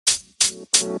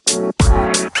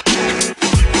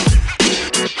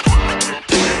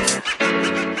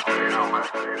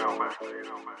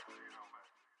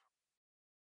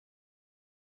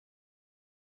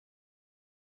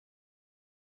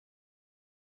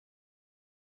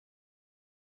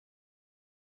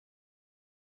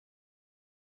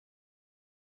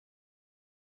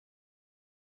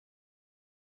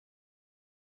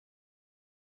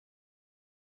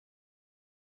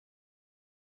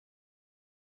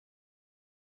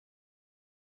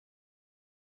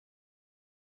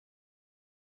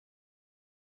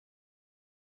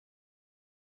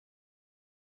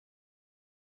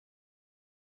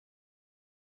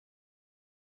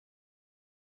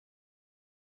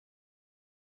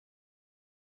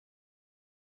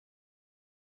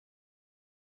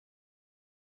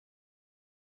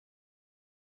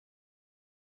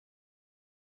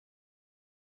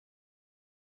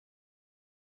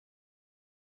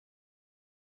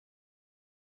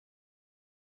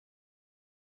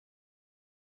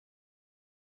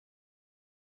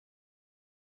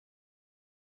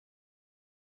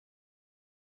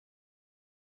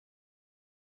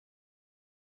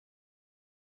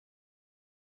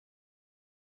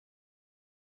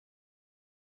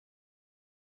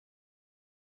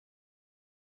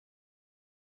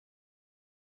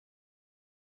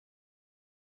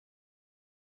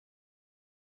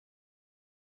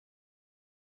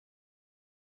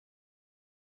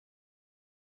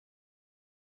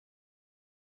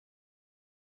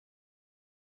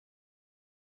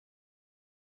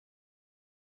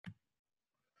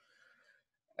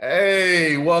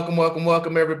Hey,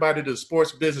 welcome everybody to the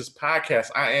Sports Business Podcast.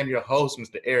 I am your host,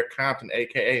 Mr. Eric Compton,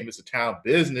 aka Mr. Town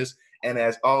Business. And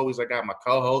as always, I got my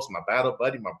co-host, my battle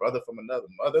buddy, my brother from another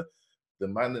mother, the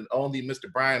one and only Mr.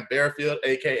 Brian Bearfield,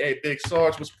 aka Big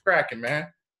Sarge. What's cracking, man?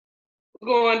 What's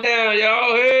going down,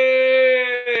 y'all?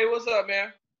 Hey, what's up,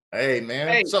 man? Hey, man.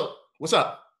 Hey. So, what's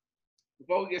up?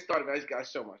 Before we get started, I just gotta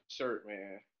show my shirt,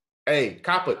 man. Hey,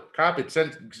 cop it.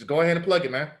 Just go ahead and plug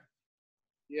it, man.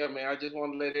 Yeah, man. I just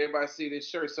want to let everybody see this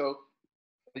shirt. So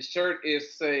the shirt it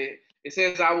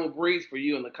says "I will breathe for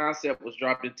you," and the concept was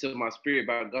dropped into my spirit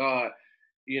by God.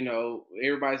 You know,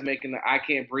 everybody's making the "I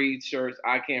can't breathe" shirts.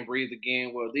 I can't breathe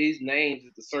again. Well, these names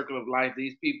is the circle of life.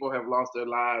 These people have lost their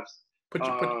lives.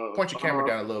 Point your camera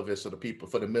down a little bit so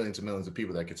for the millions and millions of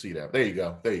people that can see that. There you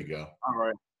go. All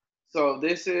right. So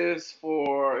this is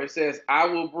it says, "I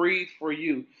will breathe for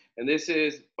you." And this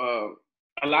is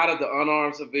a lot of the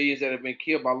unarmed civilians that have been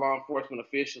killed by law enforcement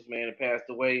officials, man, and passed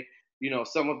away. You know,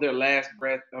 some of their last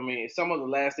breath, some of the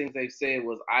last things they said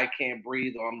was, "I can't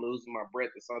breathe," or "I'm losing my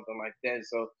breath," or something like that.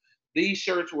 So these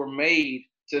shirts were made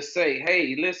to say,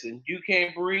 hey, listen, you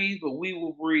can't breathe, but we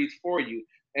will breathe for you.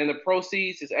 And the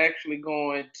proceeds is actually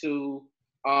going to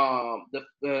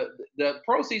the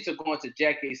proceeds are going to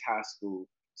Jack Yates High School.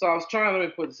 So I was trying, let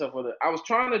me put this up for I was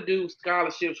trying to do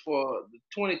scholarships for the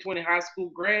 2020 high school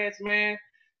grads, man.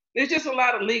 There's just a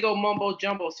lot of legal mumbo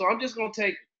jumbo. So I'm just going to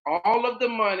take all of the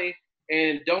money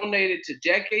and donate it to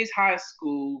Jack Yates High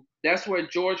School. That's where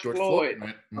George Floyd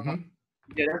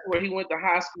yeah, that's where he went to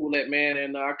high school at, man.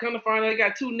 And I come to find out they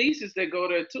got two nieces that go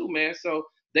there too, man. So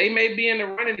they may be in the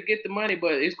running to get the money,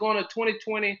 but it's going to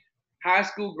 2020 high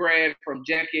school grad from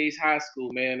Jack Yates High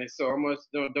School, man. And so I'm going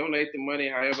to donate the money.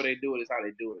 However they do it is how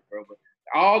they do it, bro. But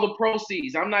all the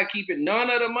proceeds, I'm not keeping none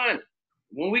of the money.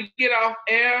 When we get off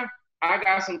air, I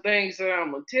got some things that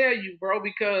I'm going to tell you, bro,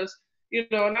 because, you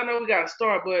know, and I know we got to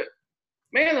start, but,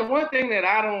 man, the one thing that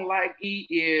I don't like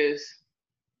is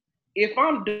if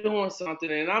I'm doing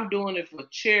something and I'm doing it for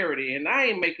charity and I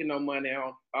ain't making no money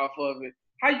off of it,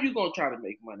 how you going to try to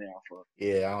make money off of it?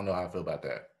 Yeah, I don't know how I feel about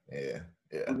that. Yeah.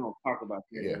 We're going to talk about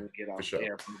that when we get off sure.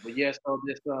 air. But yes, so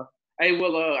this, hey,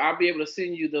 well, I'll be able to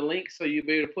send you the link so you'll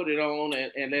be able to put it on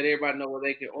and let everybody know where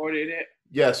they can order it at.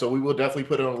 Yeah, so we will definitely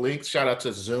put it on the links. Shout out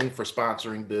to Zoom for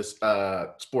sponsoring this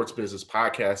Sports Business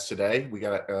Podcast today. We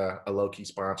got a low-key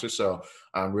sponsor, so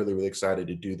I'm really, really excited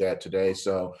to do that today.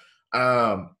 So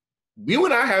you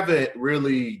and I haven't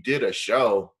really did a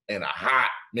show in a hot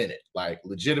minute. Like,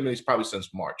 legitimately, it's probably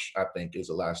since March, I think, is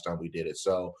the last time we did it.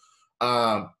 So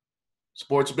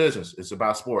sports business. It's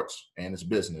about sports and it's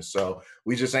business. So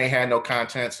we just ain't had no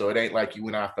content. So it ain't like you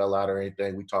and I fell out or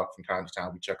anything. We talk from time to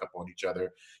time. We check up on each other,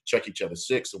 check each other's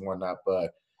six and whatnot.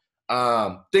 But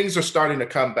things are starting to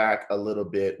come back a little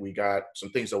bit. We got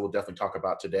some things that we'll definitely talk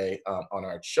about today on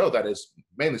our show that is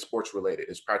mainly sports related.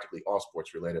 It's practically all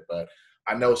sports related. But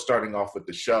I know starting off with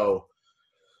the show,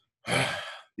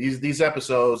 these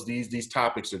episodes, these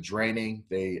topics are draining.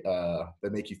 They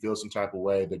make you feel some type of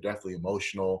way. They're definitely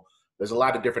emotional. There's a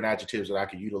lot of different adjectives that I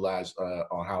could utilize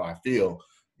on how I feel.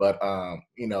 But,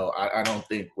 you know, I don't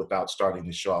think without starting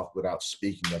the show off, without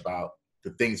speaking about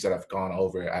the things that have gone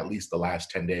over at least the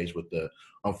last 10 days with the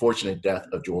unfortunate death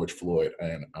of George Floyd.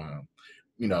 And,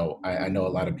 you know, I know a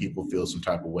lot of people feel some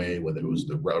type of way, whether it was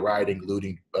the rioting,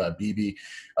 looting, BB.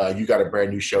 You got a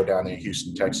brand new show down in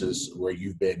Houston, Texas, where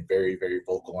you've been very, very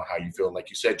vocal on how you feel.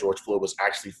 Like you said, George Floyd was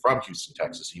actually from Houston,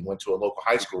 Texas. He went to a local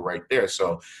high school right there.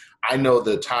 So I know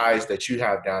the ties that you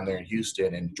have down there in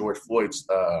Houston and George Floyd's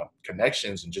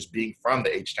connections and just being from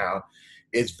the H-Town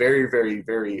is very, very,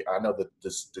 very, I know that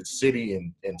the city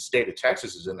and state of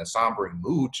Texas is in a sombering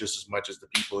mood just as much as the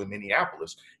people in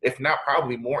Minneapolis, if not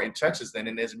probably more in Texas than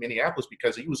it is in Minneapolis,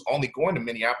 because he was only going to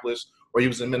Minneapolis or he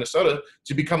was in Minnesota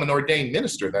to become an ordained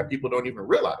minister that people don't even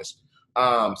realize.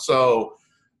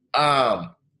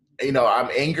 You know, I'm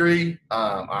angry,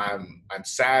 I'm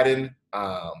saddened,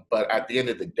 but at the end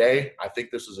of the day, I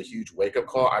think this is a huge wake-up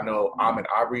call. I know Ahmaud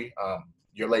Arbery,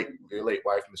 your late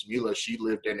wife, Miss Mila, she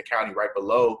lived in the county right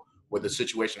below where the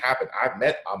situation happened. I've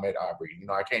met Ahmaud Arbery. You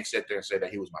know, I can't sit there and say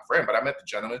that he was my friend, but I met the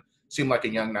gentleman. Seemed like a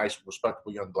young, nice,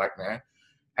 respectable young black man.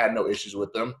 Had no issues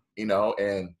with them, you know,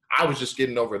 and I was just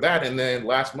getting over that. And then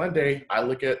last Monday, I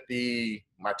look at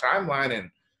my timeline,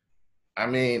 and I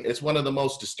mean, it's one of the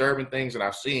most disturbing things that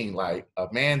I've seen. Like, a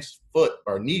man's foot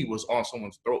or knee was on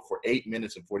someone's throat for 8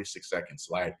 minutes and 46 seconds.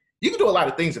 Like, you can do a lot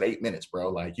of things in 8 minutes, bro.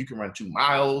 Like, you can run 2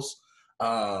 miles.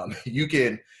 You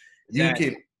can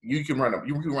run a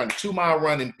 2-mile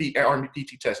run in Army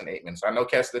PT test in 8 minutes. I know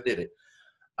cats that did it.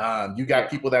 You got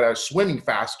people that are swimming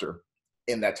faster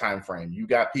in that time frame. You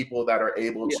got people that are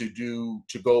able to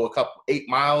go 8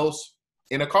 miles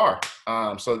in a car.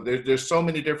 So there's so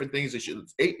many different things that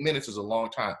 8 minutes is a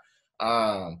long time.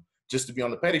 Just to be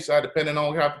on the petty side, depending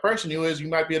on how the person you is, you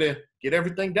might be able to get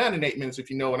everything done in 8 minutes,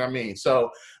 if you know what I mean. So,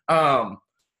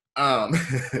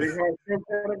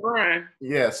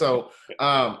 yeah. So,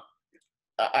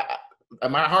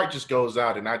 my heart just goes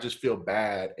out, and I just feel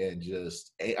bad, and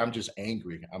I'm just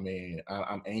angry. I mean,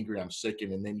 I'm angry. I'm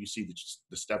sickened. And then you see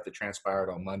the stuff that transpired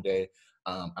on Monday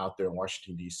out there in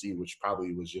Washington, D.C., which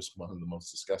probably was just one of the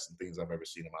most disgusting things I've ever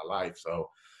seen in my life. So,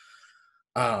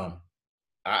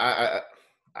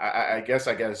 I guess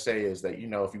I gotta say is that, you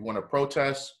know, if you want to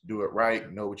protest, do it right.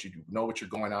 Know what you do. Know what you're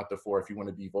going out there for. If you want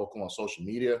to be vocal on social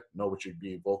media, know what you're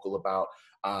being vocal about.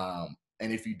 And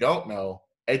if you don't know,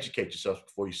 educate yourself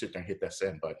before you sit there and hit that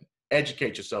send button.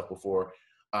 Educate yourself before,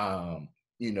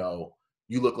 you know,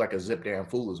 you look like a zip damn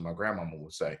fool, as my grandmama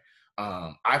would say.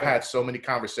 I've had so many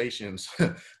conversations.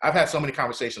 I've had so many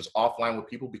conversations offline with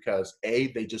people because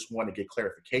they just want to get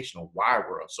clarification on why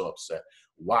we're so upset.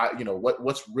 Why, you know,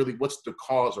 what's the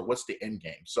cause or what's the end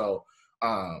game? So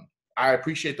I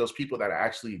appreciate those people that are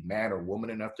actually man or woman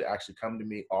enough to actually come to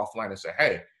me offline and say,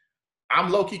 hey,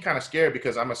 I'm low key kind of scared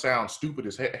because I'm gonna sound stupid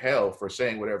as hell for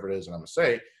saying whatever it is and I'm gonna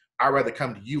say. I'd rather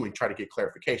come to you and try to get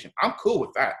clarification. I'm cool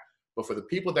with that. But for the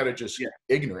people that are just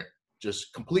ignorant,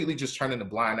 just completely just turning the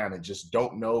blind eye and just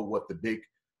don't know what the big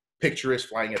picture is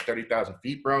flying at 30,000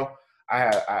 feet, bro.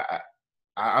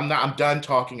 I'm done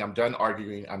talking. I'm done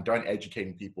arguing. I'm done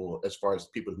educating people as far as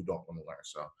people who don't want to learn.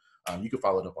 So you can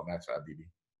follow it up on that side, BB.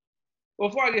 Well,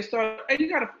 before I get started, hey,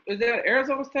 is that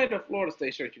Arizona State or Florida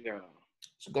State shirt you got on?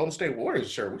 It's a Golden State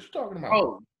Warriors shirt. What you talking about?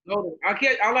 Oh, no,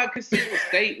 all I could see was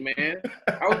state, man.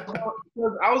 I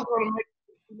was going to make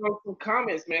some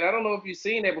comments, man. I don't know if you've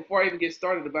seen that before I even get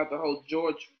started about the whole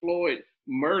George Floyd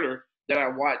murder that I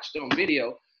watched on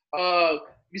video.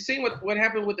 You seen what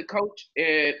happened with the coach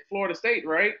at Florida State,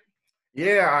 right?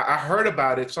 Yeah, I heard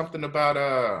about it. Something about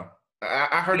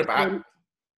I heard about it.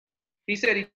 He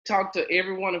said he talked to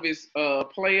every one of his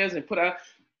players and put out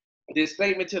this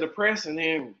statement to the press, and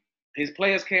then his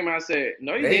players came out and said,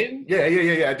 "No, you didn't."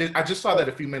 Yeah. I just saw that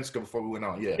a few minutes ago before we went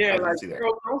on. Yeah, I like, see that.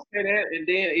 Don't say that. And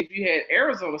then if you had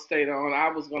Arizona State on, I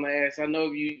was gonna ask. I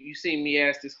know you seen me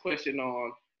ask this question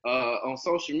on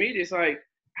social media. It's like,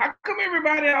 how come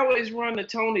everybody always run to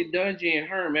Tony Dungy and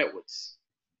Herm Edwards?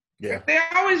 Yeah, they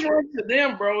always run to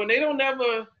them, bro, and they don't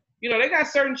never. You know, they got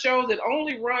certain shows that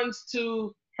only runs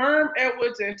to Herm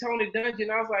Edwards and Tony Dungy.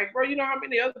 And I was like, bro, you know how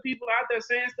many other people out there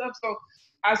saying stuff? So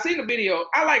I seen the video.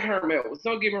 I like Herm Edwards.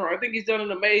 Don't get me wrong. I think he's done an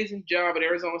amazing job at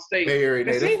Arizona State. Bay Area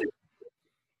native.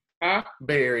 Huh?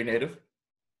 Bay Area native.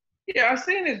 Yeah, I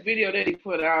seen this video that he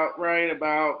put out, right,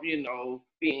 about, you know,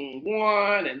 being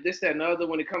one and this, that, and the other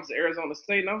when it comes to Arizona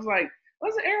State. And I was like,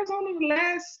 wasn't Arizona the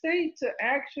last state to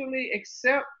actually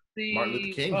accept the Martin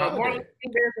Luther King Day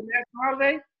as a national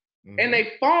holiday? Mm-hmm. And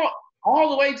they fought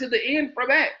all the way to the end for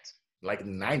that. Like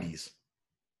in the 90s.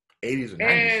 80s or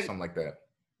 90s, something like that.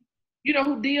 You know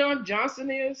who Deion Johnson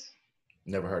is?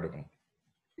 Never heard of him.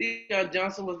 Deion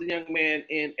Johnson was the young man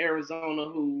in Arizona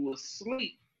who was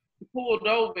asleep. He pulled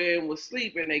over and was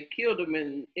asleep, and they killed him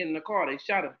in the car. They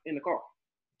shot him in the car.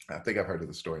 I think I've heard of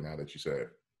the story now that you said.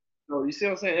 So you see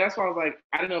what I'm saying? That's why I was like,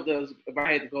 I didn't know if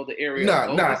I had to go the area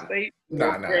of Golden State.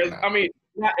 I mean,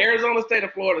 not Arizona State or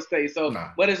Florida State. So,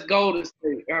 but it's Golden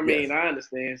State. I mean, yes. I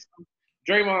understand.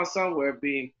 Draymond somewhere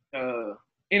being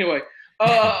anyway.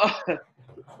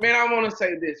 Man, I want to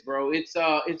say this, bro. It's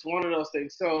one of those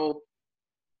things. So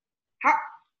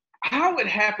how it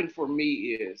happened for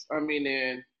me is, I mean,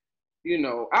 and you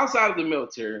know, outside of the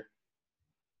military,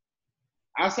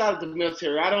 I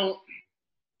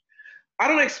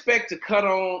don't expect to cut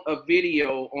on a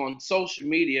video on social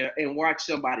media and watch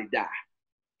somebody die.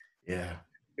 Yeah.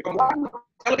 If I'm watching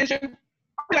television,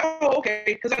 I'm like, oh, okay,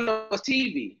 because I know it's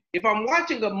TV. If I'm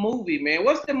watching a movie, man,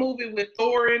 what's the movie with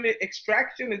Thor in it?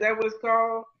 Extraction? Is that what it's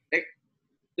called? Like,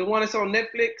 the one that's on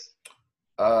Netflix?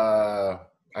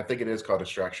 I think it is called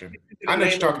Extraction. I know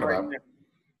what you're talking about.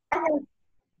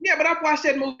 Yeah, but I've watched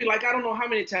that movie like I don't know how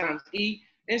many times, E.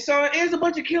 And so there's a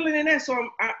bunch of killing in that, so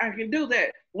I can do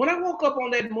that. When I woke up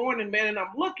on that morning, man, and I'm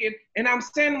looking, and I'm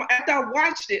saying, after I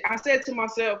watched it, I said to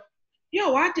myself,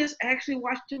 yo, I just actually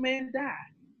watched a man die.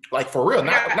 Like, for real,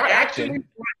 not acting.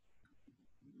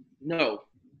 No.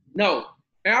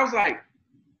 And I was like,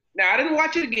 now I didn't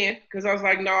watch it again, because I was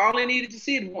like, no, I only needed to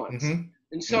see it once. Mm-hmm.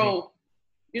 And so,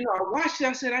 you know, I watched it,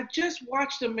 I said, I just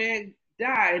watched a man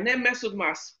die, and that messed with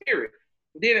my spirit.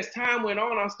 Then as time went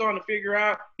on, I was starting to figure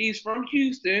out he's from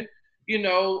Houston, you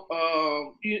know.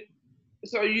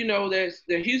 So you know,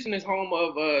 Houston is home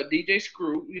of DJ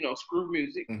Screw, you know, Screw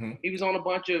Music. Mm-hmm. He was on a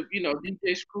bunch of, you know,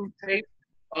 DJ Screw tapes.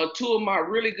 Two of my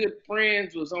really good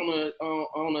friends was on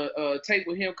a tape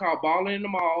with him called Ballin' in the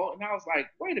Mall, and I was like,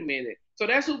 wait a minute. So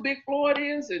that's who Big Floyd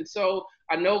is, and so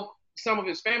I know some of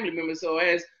his family members. So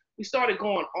as we started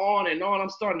going on and on, I'm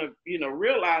starting to, you know,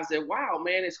 realize that wow,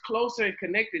 man, it's closer and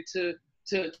connected to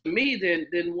me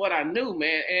than what I knew,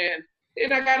 man. And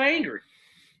then I got angry.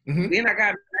 Mm-hmm. Then I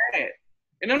got mad.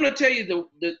 And I'm gonna tell you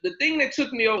the thing that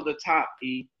took me over the top,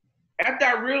 E, after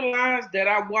I realized that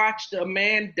I watched a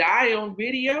man die on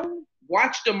video,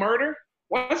 watched a murder,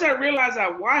 once I realized I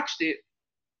watched it,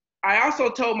 I also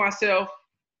told myself,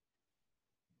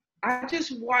 I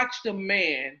just watched a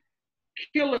man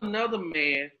kill another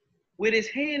man with his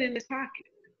hand in his pocket.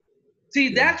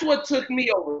 See, that's what took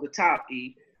me over the top,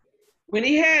 E. When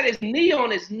he had his knee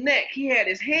on his neck, he had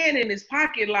his hand in his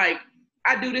pocket like,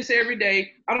 I do this every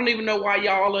day. I don't even know why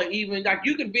y'all are even, like,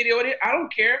 you can video it. I don't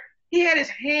care. He had his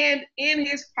hand in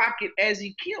his pocket as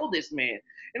he killed this man.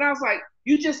 And I was like,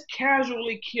 you just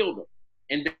casually killed him.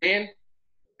 And then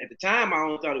at the time, I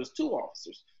only thought it was two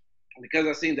officers because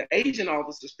I seen the Asian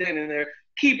officer standing there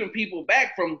keeping people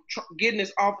back from getting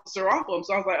this officer off of him.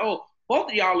 So I was like, oh, both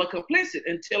of y'all are complicit,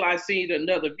 until I seen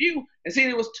another view and seen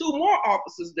there was two more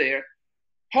officers there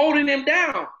holding him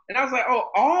down. And I was like, oh,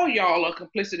 all y'all are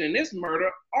complicit in this murder.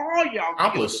 All y'all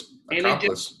accomplice. And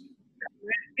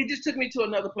it just took me to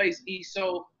another place, E.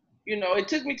 So, you know, it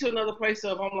took me to another place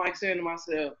of, I'm like saying to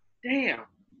myself, damn,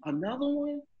 another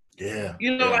one? Yeah.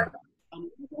 You know, like another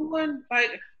one?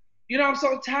 Like, you know, I'm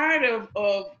so tired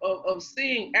of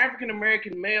seeing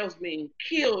African-American males being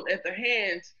killed at the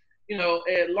hands, you know,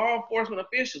 at law enforcement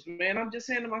officials, man. I'm just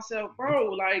saying to myself, bro,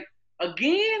 like,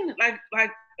 again,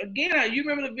 again, you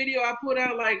remember the video I put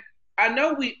out? Like, I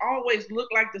know we always look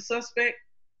like the suspect.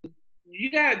 You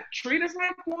gotta treat us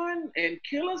like one and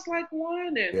kill us like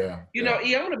one. And you know, I'm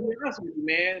gonna be honest with you,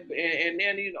 man. And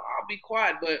then, you know, I'll be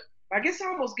quiet. But like, it's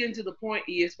almost getting to the point,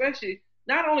 E, especially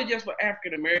not only just for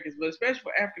African Americans, but especially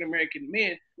for African American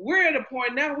men. We're at a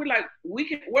point now. We're like,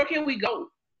 where can we go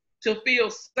to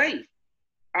feel safe?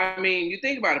 I mean, you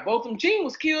think about it. Botham Jean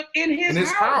was killed in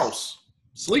his house,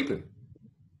 sleeping.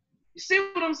 You see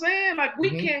what I'm saying? Like, we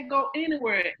can't go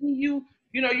anywhere. You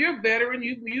know, you're a veteran.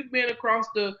 You've been across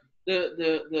the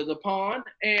pond,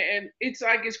 and it's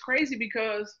like, it's crazy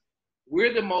because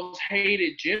we're the most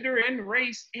hated gender and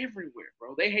race everywhere,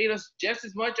 bro. They hate us just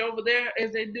as much over there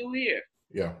as they do here.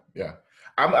 Yeah.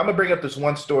 I'm gonna bring up this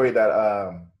one story that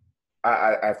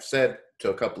I've said to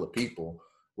a couple of people,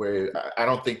 where I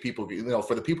don't think people, you know,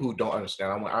 for the people who don't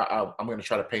understand, I'm going to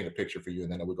try to paint a picture for you,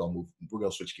 and then we're going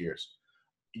to switch gears.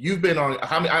 You've been on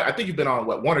how many? I think you've been on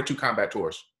what, one or two combat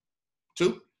tours?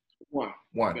 Two? One.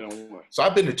 So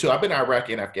I've been to two. I've been to Iraq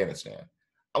and Afghanistan.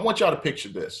 I want y'all to picture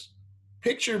this.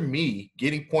 Picture me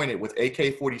getting pointed with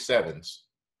AK-47s,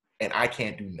 and I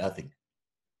can't do nothing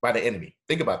by the enemy.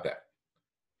 Think about that.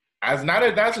 Not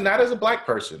as a black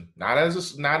person, not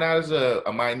as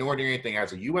a minority or anything.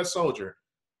 As a U.S. soldier,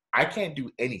 I can't do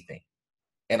anything,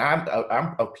 and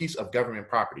I'm a piece of government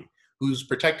property. who's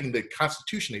protecting the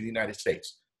Constitution of the United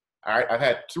States. All right, I've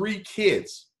had 3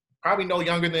 kids, probably no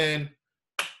younger than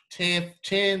 9,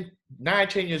 10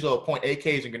 years old, point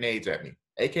AKs and grenades at me.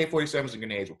 AK-47s and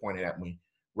grenades were pointed at me,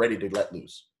 ready to let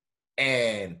loose.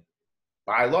 And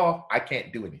by law, I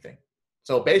can't do anything.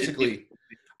 So basically,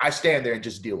 I stand there and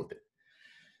just deal with it.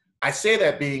 I say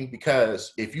that being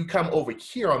because if you come over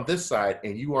here on this side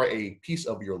and you are a piece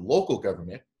of your local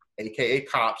government, AKA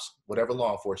cops, whatever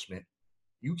law enforcement,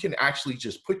 you can actually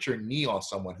just put your knee on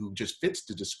someone who just fits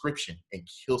the description and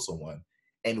kill someone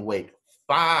and wait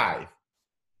five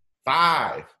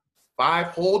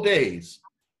whole days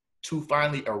to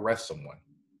finally arrest someone.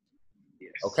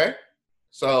 Yes. Okay?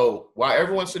 So while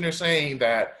everyone's sitting there saying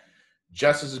that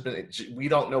justice has been, we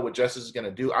don't know what justice is going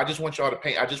to do, I just want you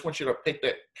to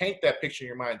paint that picture in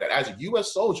your mind that as a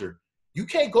U.S. soldier, you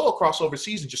can't go across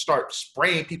overseas and just start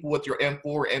spraying people with your M4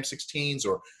 or M16s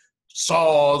or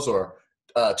saws or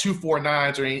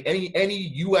 249s or any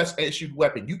U.S. issued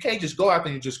weapon. You can't just go out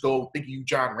there and just go thinking you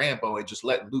John Rambo and just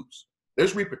let loose.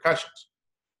 There's repercussions.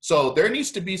 So there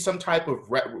needs to be some type of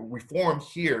reform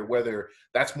here, whether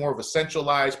that's more of a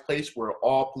centralized place where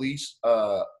all police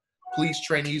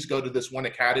trainees go to this one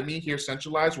academy here,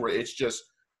 centralized, where it's just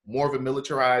more of a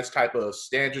militarized type of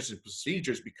standards and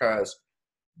procedures, because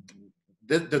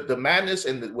the madness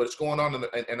and what's going on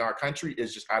in our country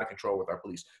is just out of control with our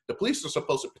police. The police are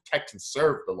supposed to protect and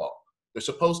serve the law. They're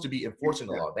supposed to be enforcing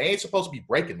the law. They ain't supposed to be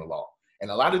breaking the law. And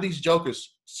a lot of these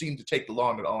jokers seem to take the law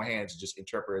in their own hands and just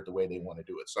interpret it the way they want to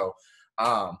do it. So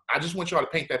I just want y'all to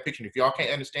paint that picture. And if y'all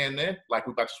can't understand that, like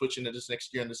we're about to switch into this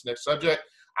next year and this next subject,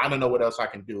 I don't know what else I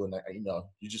can do. And you're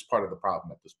just part of the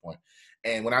problem at this point.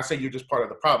 And when I say you're just part of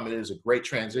the problem, it is a great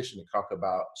transition to talk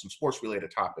about some sports related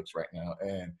topics right now.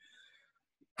 And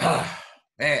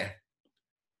man,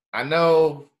 I don't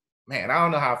know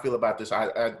how I feel about this.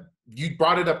 You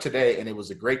brought it up today, and it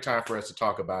was a great time for us to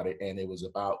talk about it. And it was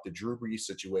about the Drew Brees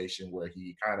situation, where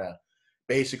he kind of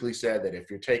basically said that if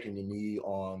you're taking the knee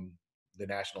on the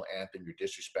national anthem, you're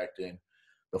disrespecting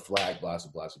the flag, blah,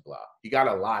 blah, blah, blah. He got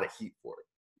a lot of heat for it.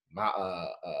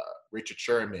 Richard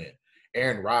Sherman,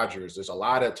 Aaron Rodgers. There's a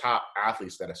lot of top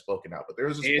athletes that have spoken out. But there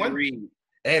was this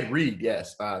Ed Reed,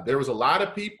 yes. There was a lot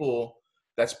of people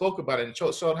that spoke about it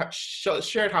and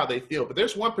shared how they feel. But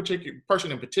there's one particular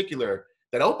person in particular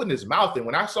that opened his mouth, and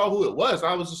when I saw who it was,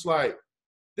 I was just like,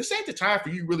 this ain't the time for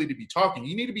you really to be talking.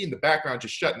 You need to be in the background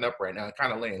just shutting up right now and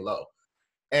kind of laying low.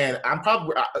 And I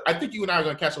think you and I are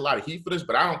going to catch a lot of heat for this,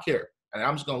 but I don't care. And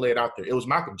I'm just going to lay it out there. It was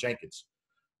Malcolm Jenkins.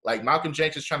 Like, Malcolm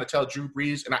Jenkins trying to tell Drew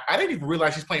Brees, and I didn't even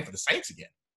realize he's playing for the Saints again.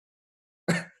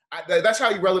 That's how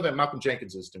irrelevant Malcolm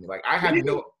Jenkins is to me. Like, I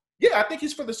think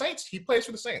he's for the Saints. He plays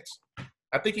for the Saints.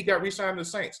 I think he got re-signed to the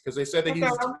Saints because they said that he's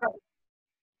 –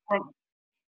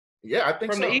 yeah, I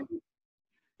think so.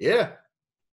 Yeah.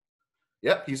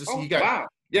 Yep, wow.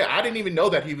 Yeah, I didn't even know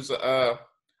that he was I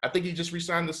think he just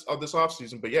re-signed this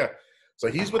offseason, but yeah. So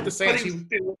he's with the Saints.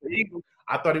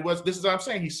 I thought he was. This is what I'm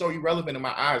saying. He's so irrelevant in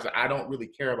my eyes that I don't really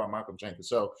care about Malcolm Jenkins.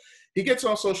 So he gets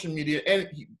on social media, and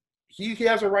he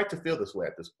has a right to feel this way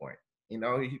at this point. You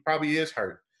know, he probably is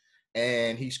hurt.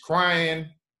 And he's crying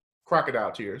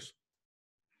crocodile tears,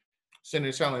 sitting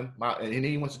there telling and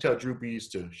he wants to tell Drew Brees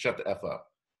to shut the F up.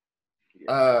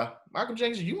 Malcolm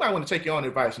Jenkins, you might want to take your own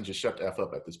advice and just shut the F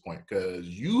up at this point, because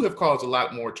you have caused a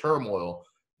lot more turmoil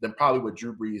than probably what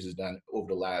Drew Brees has done over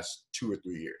the last 2 or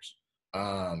 3 years.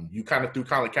 You kind of threw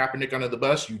Colin Kaepernick under the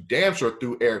bus. You damn sure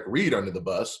threw Eric Reid under the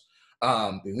bus.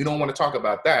 We don't want to talk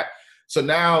about that. So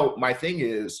now my thing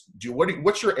is,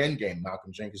 what's your end game,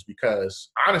 Malcolm Jenkins? Because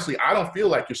honestly, I don't feel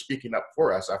like you're speaking up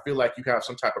for us. I feel like you have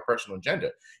some type of personal agenda.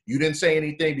 You didn't say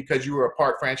anything because you were a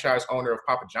part franchise owner of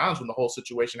Papa John's when the whole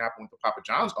situation happened with the Papa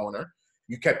John's owner.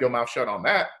 You kept your mouth shut on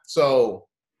that. So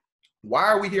why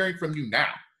are we hearing from you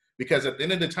now? Because at the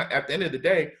end of the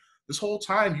day, this whole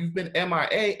time you've been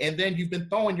MIA, and then you've been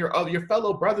throwing your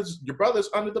fellow brothers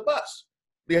under the bus.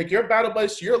 Like, your battle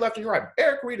buddies to your left and your right.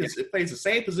 Eric Reid plays the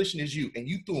same position as you, and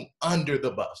you threw him under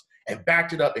the bus and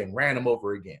backed it up and ran him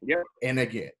over again and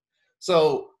again.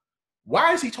 So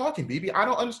why is he talking, BB? I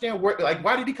don't understand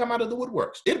why did he come out of the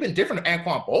woodworks? It'd have been different if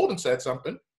Anquan Boldin said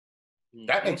something.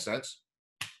 That makes sense.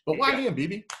 But why him,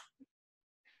 BB?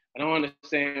 I don't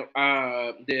understand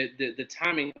the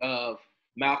timing of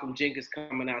Malcolm Jenkins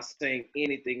coming out saying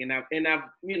anything, and I've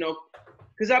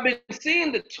because I've been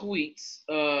seeing the tweets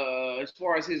as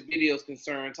far as his videos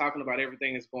concerned, talking about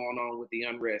everything that's going on with the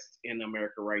unrest in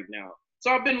America right now.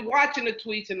 So I've been watching the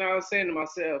tweets, and I was saying to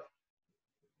myself,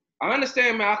 I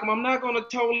understand, Malcolm. I'm not going to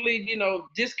totally,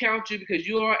 discount you, because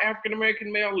you are an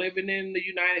African-American male living in the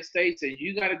United States, and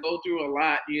you got to go through a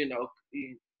lot,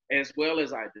 as well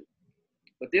as I do.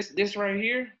 But this right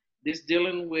here, this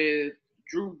dealing with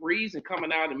Drew Brees and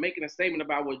coming out and making a statement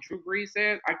about what Drew Brees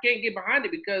said, I can't get behind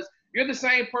it because you're the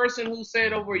same person who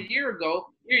said over a year ago,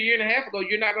 year and a half ago,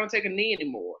 you're not going to take a knee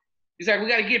anymore. He's like, we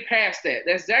got to get past that.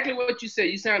 That's exactly what you said.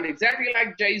 You sound exactly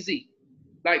like Jay-Z.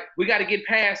 Like, we got to get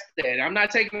past that. I'm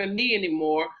not taking a knee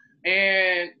anymore.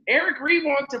 And Eric Reid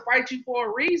wanted to fight you for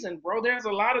a reason, bro. There's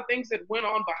a lot of things that went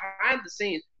on behind the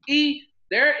scenes.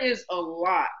 There is a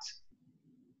lot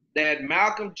that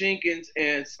Malcolm Jenkins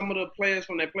and some of the players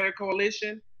from that player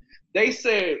coalition, they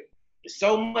said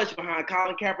so much behind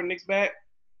Colin Kaepernick's back.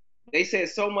 They said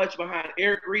so much behind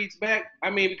Eric Reid's back. I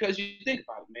mean, because you think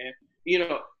about it, man. You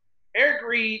know, Eric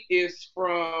Reid is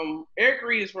from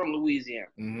Louisiana.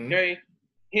 Mm-hmm. Okay,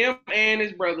 him and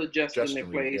his brother Justin they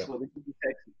played for the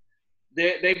Texans.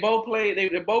 They both played.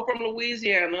 They're both from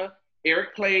Louisiana.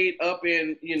 Eric played up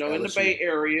in in the Bay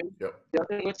Area. Yep.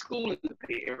 Justin went to school in the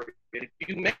Bay Area.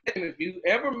 If you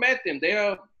ever met them, they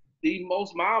are the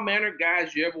most mild-mannered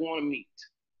guys you ever want to meet.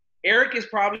 Eric is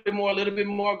probably a little bit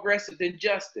more aggressive than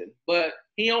Justin, but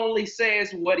he only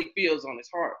says what he feels on his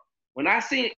heart. When I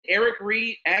see Eric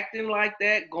Reid acting like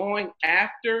that, going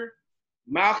after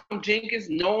Malcolm Jenkins,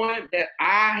 knowing that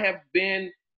I have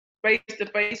been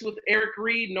face-to-face with Eric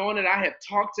Reid, knowing that I have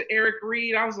talked to Eric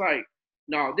Reid, I was like,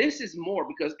 no, this is more,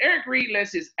 because Eric Reid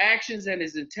lets his actions and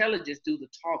his intelligence do the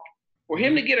talking. For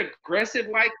him to get aggressive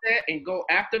like that and go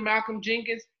after Malcolm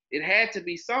Jenkins, it had to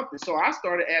be something. So I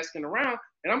started asking around,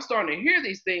 and I'm starting to hear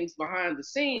these things behind the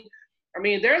scene. I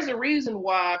mean, there's a reason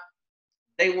why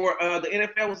they were the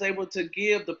NFL was able to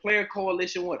give the player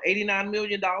coalition $89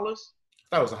 million. That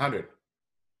was 100.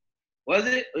 Was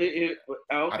it?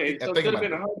 Okay, so it could have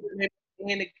been 100.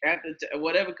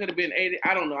 Whatever could have been 80.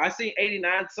 I don't know. I seen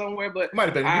 89 somewhere, but it might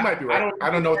have been. You might be right. I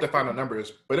don't know what the final number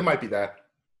is, but it might be that.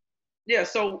 Yeah.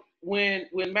 So when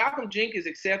Malcolm Jenkins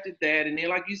accepted that, and then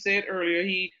like you said earlier,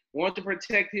 he wanted to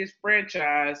protect his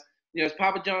franchise, his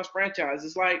Papa John's franchise.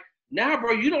 It's like, now,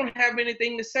 bro, you don't have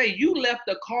anything to say. You left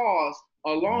the cause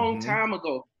a long time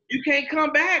ago. You can't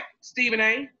come back, Stephen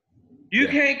A. You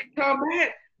can't come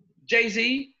back,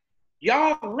 Jay-Z.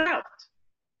 Y'all left.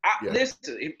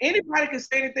 Listen, if anybody can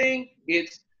say anything,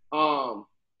 it's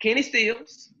Kenny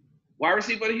Stills, wide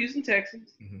receiver for the Houston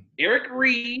Texans, Eric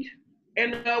Reid,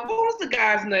 and what was the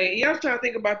guy's name? Yeah, I was trying to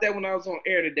think about that when I was on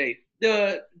air today.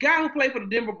 The guy who played for the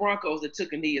Denver Broncos that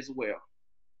took a knee as well.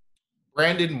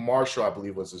 Brandon Marshall, I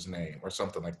believe was his name, or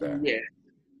something like that. Yeah.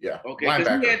 Yeah. Okay.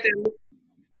 Linebacker.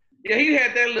 He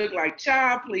had that look like,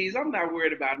 child, please, I'm not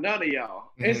worried about none of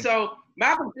y'all. And so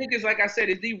Malcolm Jenkins, like I said,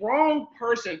 is the wrong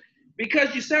person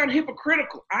because you sound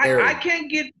hypocritical. I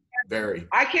can't get very.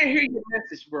 I can't hear your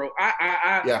message, bro.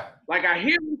 I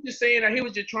hear what you're saying. I hear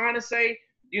what you're trying to say.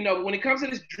 When it comes to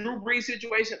this Drew Brees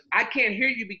situation, I can't hear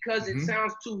you because it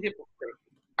sounds too hypocritical.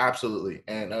 Absolutely.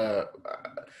 And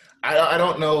I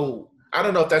don't know. I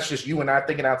don't know if that's just you and I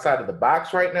thinking outside of the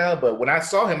box right now, but when I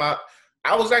saw him,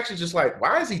 I was actually just like,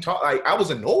 why is he talking? Like, I was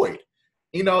annoyed.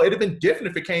 It'd have been different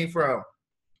if it came from,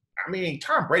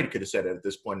 Tom Brady could have said it at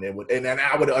this point, and then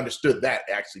I would have understood that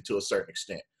actually to a certain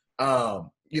extent. I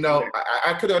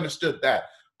could have understood that.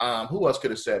 Who else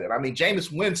could have said it?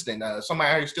 Jameis Winston, somebody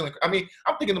out here stealing. I'm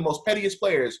thinking the most pettiest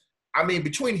players.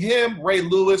 Between him, Ray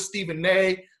Lewis, Stephen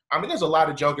A. There's a lot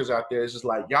of jokers out there. It's just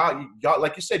like y'all,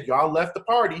 like you said, y'all left the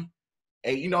party,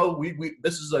 and we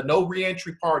this is a no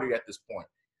reentry party at this point.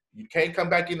 You can't come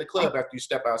back in the club after you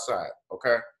step outside,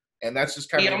 okay? And that's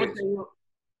just kind of.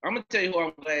 I'm gonna tell you who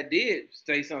I'm glad did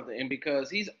say something, and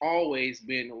because he's always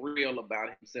been real about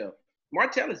himself.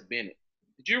 Martellus Bennett.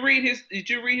 Did you read his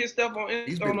stuff on Twitter?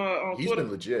 He's been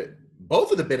legit.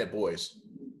 Both of the Bennett boys,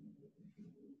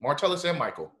 Martellus and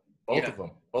Michael, both of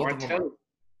them. Oh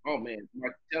man,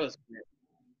 Martellus Bennett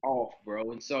off,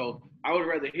 bro. And so I would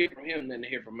rather hear from him than to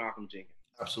hear from Malcolm Jenkins.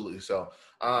 Absolutely. So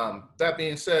that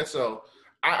being said,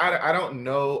 I don't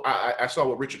know. I saw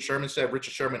what Richard Sherman said.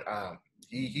 Richard Sherman,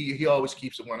 he always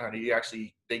keeps it 100. He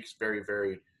actually thinks very,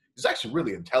 very. He's actually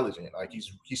really intelligent. Like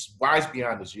he's wise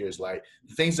beyond his years. Like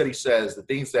the things that he says,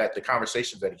 the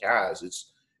conversations that he has,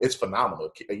 it's phenomenal.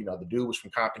 The dude was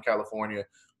from Compton, California,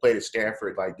 played at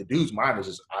Stanford. Like the dude's mind is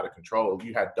just out of control.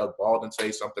 You had Doug Baldwin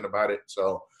say something about it.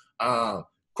 So,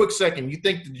 quick second, you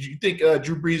think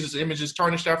Drew Brees' image is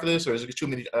tarnished after this, or is there too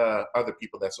many other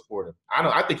people that support him?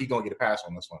 I think he's gonna get a pass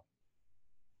on this one.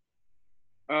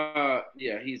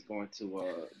 Yeah, he's going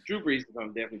to. Drew Brees is gonna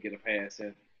definitely get a pass,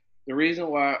 and the reason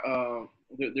why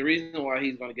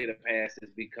he's gonna get a pass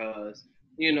is because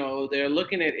they're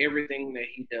looking at everything that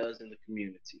he does in the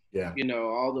community. Yeah.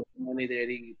 All the money that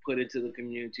he put into the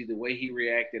community, the way he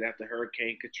reacted after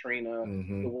Hurricane Katrina,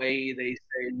 Mm-hmm. the way they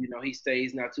say, he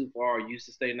stays not too far, used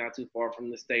to stay not too far from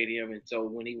the stadium. And so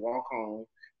when he walk home,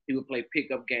 he would play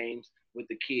pickup games with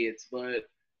the kids. But,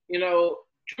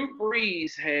 Drew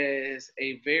Brees has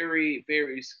a very,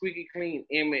 very squeaky clean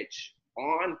image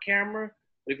on camera.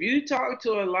 But if you talk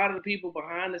to a lot of the people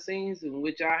behind the scenes, in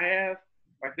which I have,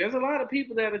 like, there's a lot of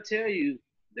people that'll tell you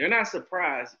they're not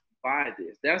surprised by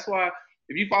this. That's why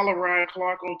if you follow Ryan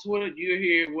Clark on Twitter, you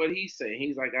hear what he's saying.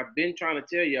 He's like, I've been trying to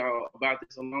tell y'all about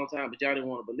this a long time, but y'all didn't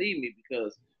want to believe me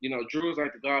because, Drew is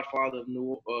like the godfather of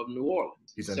New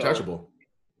Orleans. He's untouchable.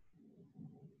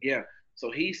 Yeah.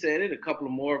 So he said it. A couple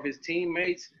of more of his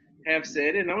teammates have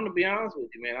said it. And I'm going to be honest with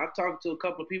you, man. I've talked to a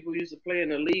couple of people who used to play in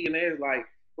the league, and they're like,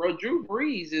 bro, Drew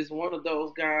Brees is one of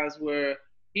those guys where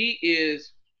he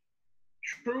is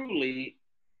truly,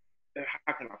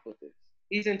 how can I put this?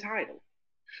 He's entitled.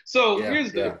 So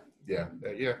here's the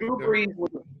Drew Brees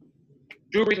was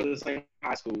the same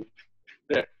high school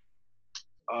that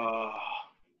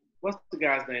what's the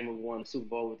guy's name who won the Super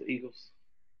Bowl with the Eagles?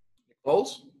 Nick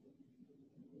Foles?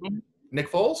 Mm-hmm. Nick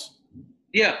Foles?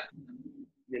 Yeah.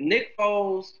 Nick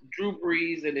Foles, Drew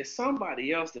Brees, and there's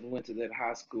somebody else that went to that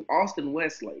high school, Austin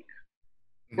Westlake.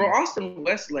 Bro, Austin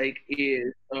Westlake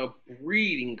is a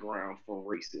breeding ground for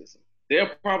racism. They'll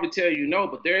probably tell you no,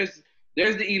 but there's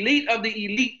the elite of the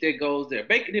elite that goes there.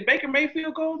 Did Baker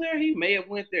Mayfield go there? He may have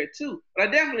went there too. But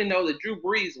I definitely know that Drew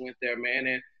Brees went there, man.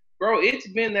 And, bro, it's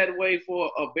been that way for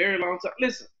a very long time.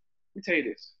 Listen, let me tell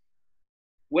you this.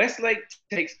 Westlake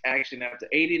takes action after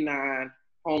 89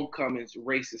 homecomings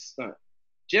racist stunt.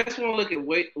 Just want to look at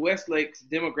Westlake's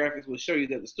demographics will show you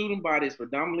that the student body is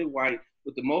predominantly white,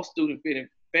 with the most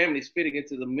families fitting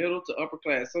into the middle to upper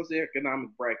class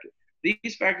socioeconomic bracket.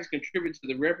 These factors contribute to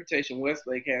the reputation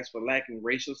Westlake has for lacking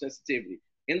racial sensitivity.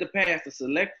 In the past, a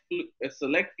select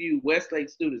few Westlake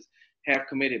students have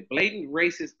committed blatant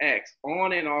racist acts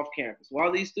on and off campus.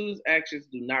 While these students' actions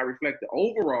do not reflect the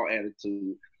overall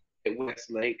attitude at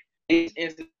Westlake, these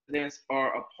incidents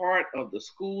are a part of the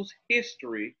school's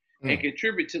history and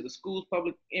contribute to the school's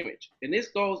public image. And this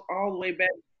goes all the way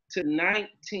back to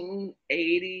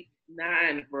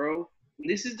 1989, bro.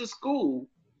 This is the school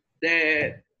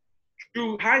that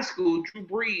Drew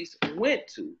Brees went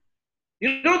to.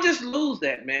 You don't just lose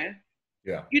that, man.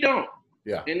 Yeah. You don't.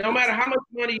 Yeah. And no matter how much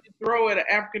money you throw at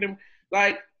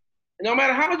no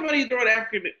matter how much money you throw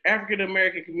at the African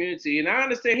American community, and I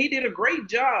understand he did a great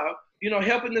job,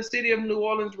 helping the city of New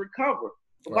Orleans recover.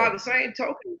 But by the same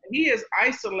token, he has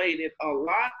isolated a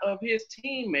lot of his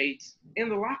teammates in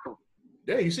the locker room.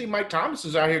 Yeah, you see Mike Thomas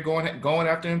is out here going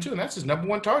after him too, and that's his number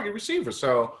one target receiver.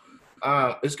 So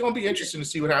it's going to be interesting to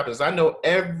see what happens. I know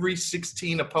every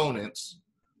 16 opponents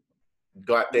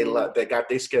got their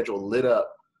schedule lit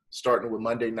up starting with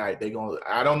Monday night.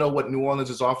 I don't know what New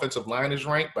Orleans' offensive line is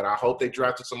ranked, but I hope they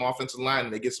drafted some offensive line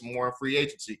and they get some more in free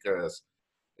agency because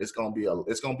it's going to be a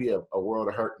world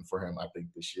of hurting for him, I think,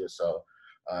 this year. So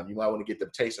you might want to get the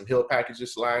Taysom Hill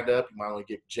packages lined up. You might want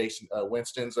to get Jason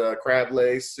Winston's crab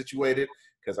legs situated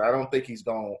because I don't think he's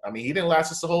going. I mean, he didn't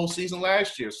last us the whole season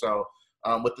last year, so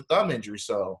with the thumb injury.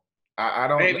 So I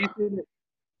don't. Hey,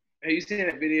 have you seen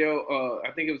that video?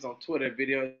 I think it was on Twitter.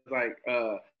 Video like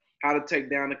how to take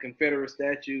down the Confederate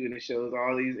statue, and it shows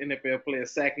all these NFL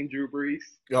players sacking Drew Brees.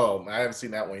 Oh, I haven't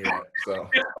seen that one yet. So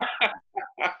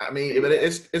I mean, but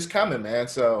it's coming, man.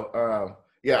 So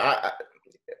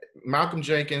Malcolm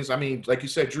Jenkins, I mean, like you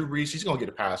said, Drew Brees, he's gonna get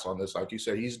a pass on this. Like you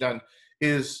said, he's done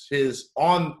his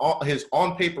on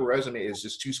paper resume is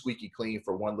just too squeaky clean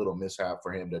for one little mishap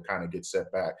for him to kind of get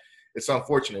set back. It's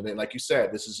unfortunate, and like you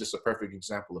said, this is just a perfect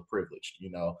example of privilege.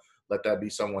 Let that be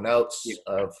someone else.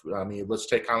 Let's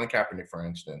take Colin Kaepernick for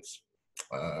instance.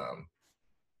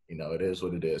 It is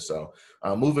what it is. So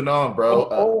moving on,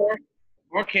 bro.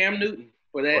 Or Cam Newton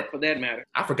for that matter.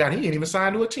 I forgot he ain't even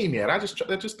signed to a team yet. I just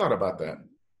thought about that.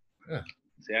 Yeah.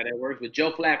 See how that works with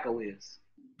Joe Flacco is.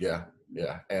 Yeah.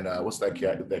 And what's that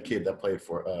kid that played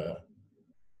for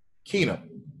Keenum?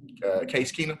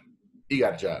 Case Keenum? He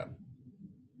got a job.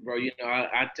 Bro,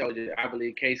 I told you, I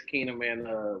believe Case Keenum and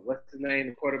what's his name,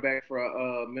 the quarterback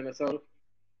for Minnesota?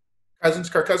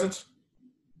 Kirk Cousins?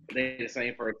 They're the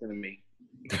same person to me.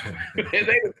 They're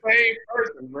the same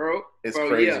person, bro. It's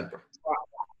crazy, yeah. bro.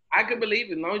 I can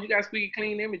believe it. As long as you got squeaky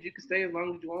clean image, you can stay as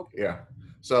long as you want to. Yeah.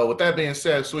 So with that being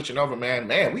said, switching over,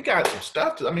 man, we got some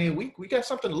stuff we got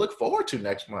something to look forward to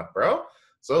next month, bro.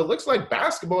 So it looks like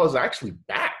basketball is actually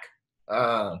back.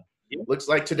 Looks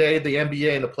like today the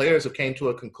NBA and the players have came to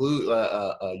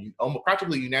a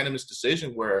practically unanimous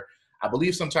decision where I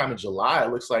believe sometime in July,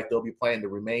 it looks like they'll be playing the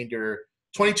remainder.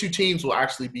 22 teams will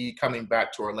actually be coming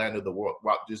back to Orlando, the Walt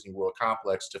Disney World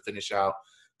Complex, to finish out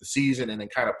the season and then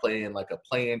kind of play in like a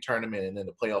play-in tournament, and then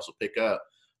the playoffs will pick up.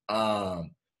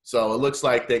 So it looks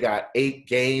like they got 8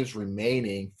 games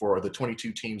remaining for the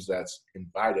 22 teams that's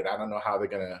invited. I don't know how they're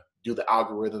going to do the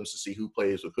algorithms to see who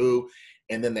plays with who.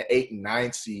 And then the 8 and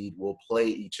 9 seed will play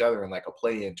each other in like a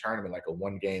play-in tournament, like a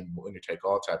one-game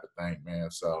winner-take-all type of thing,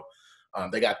 man. So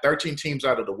they got 13 teams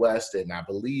out of the West and I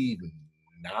believe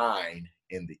 9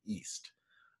 in the East.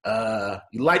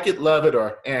 You like it, love it,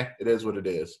 or it is what it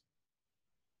is.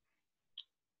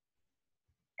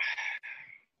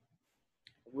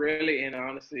 Really and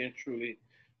honestly and truly,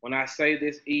 when I say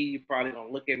this, you probably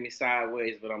don't look at me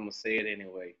sideways, but I'm gonna say it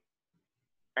anyway.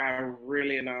 I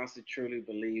really and honestly truly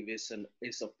believe it's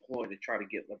a ploy to try to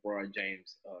get LeBron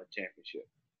James championship.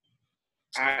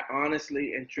 I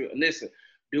honestly and truly listen.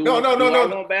 No. No,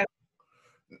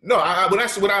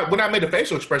 when I made the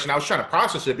facial expression, I was trying to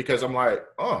process it because I'm like,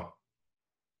 oh.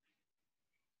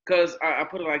 Because I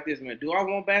put it like this, man. Do I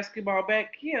want basketball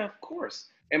back? Yeah, of course.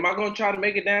 Am I going to try to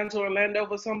make it down to Orlando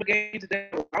for some of the games today?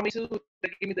 Allow me to. They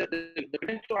give me the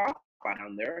credential. I'll fly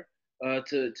down there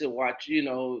to watch,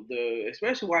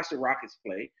 especially watch the Rockets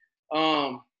play,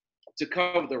 to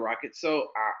cover the Rockets.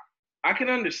 So I can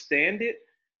understand it,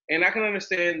 and I can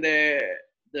understand that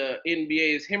the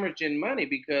NBA is hemorrhaging money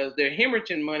because they're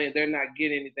hemorrhaging money. They're not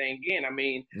getting anything in. I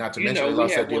mean, not to mention they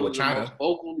lost that deal with China. Most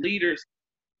vocal leaders.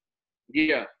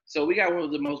 Yeah, so we got one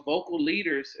of the most vocal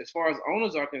leaders as far as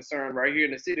owners are concerned right here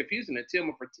in the city of Houston, and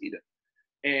Tillman Fertitta.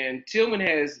 And Tillman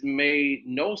has made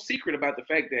no secret about the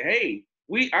fact that, hey,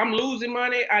 I'm losing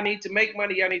money. I need to make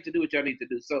money. Y'all need to do what y'all need to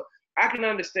do. So I can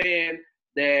understand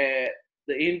that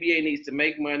the NBA needs to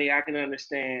make money. I can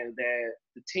understand that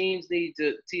the teams need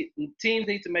to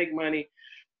make money.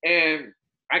 And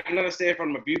I can understand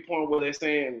from a viewpoint where they're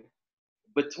saying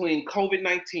between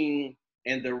COVID-19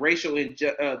 and the racial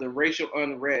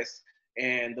unrest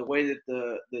and the way that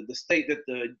the state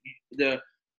that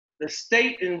the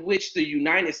state in which the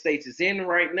United States is in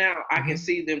right now, I can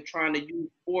see them trying to use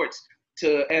sports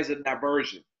as a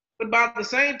diversion. But by the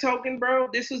same token, bro,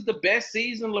 this is the best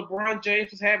season LeBron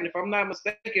James is having. If I'm not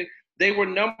mistaken, they were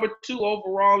number 2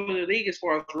 overall in the league as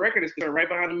far as the record is concerned, right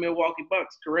behind the Milwaukee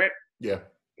Bucks, correct? Yeah.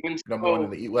 Number 1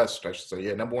 in the West, I should say.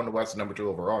 Yeah, number 1 in the West, number 2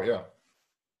 overall, yeah.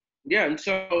 Yeah, and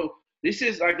so this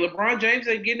is like LeBron James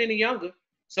ain't getting any younger.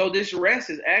 So this rest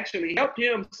has actually helped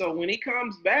him. So when he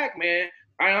comes back, man,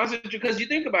 I honestly, because you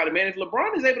think about it, man, if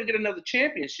LeBron is able to get another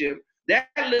championship, that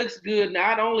looks good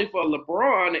not only for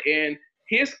LeBron and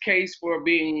his case for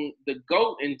being the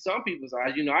GOAT in some people's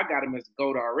eyes. I got him as the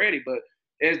GOAT already, but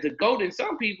as the GOAT in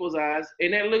some people's eyes,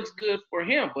 and that looks good for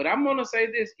him. But I'm gonna say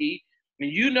this, E,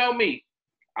 and you know me,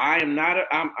 I'm not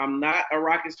a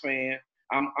Rockets fan.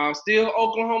 I'm still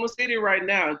Oklahoma City right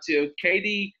now until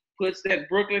KD puts that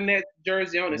Brooklyn Nets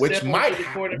jersey on. Which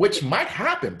might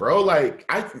happen, bro. Like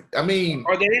I mean,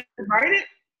 are they invited?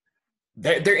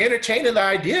 They're entertaining the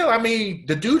idea. I mean,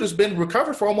 the dude has been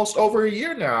recovered for almost over a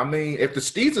year now. I mean, if the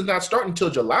season's not starting until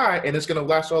July and it's going to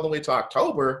last all the way to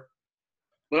October.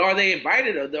 But are they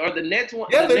invited? Are the Nets one?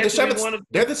 Yeah, they're the 7th.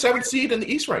 They're the 7th seed in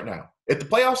the East right now. If the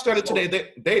playoffs started today,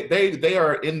 they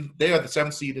are the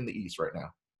 7th seed in the East right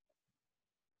now.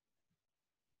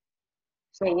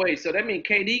 So wait, so that means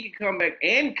KD can come back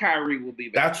and Kyrie will be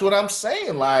back. That's what I'm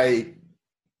saying. Like,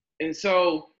 and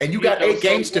so you got 8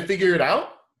 games to figure it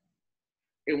out.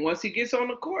 And once he gets on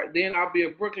the court, then I'll be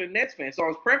a Brooklyn Nets fan. So I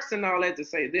was prefacing all that to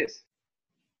say this.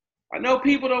 I know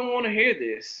people don't want to hear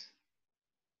this.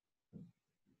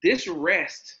 This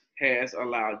rest has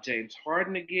allowed James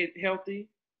Harden to get healthy.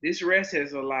 This rest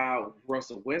has allowed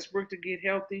Russell Westbrook to get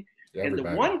healthy. Everybody.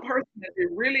 And the one person that they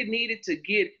really needed to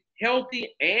get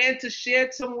healthy and to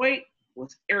shed some weight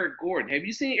was Eric Gordon. Have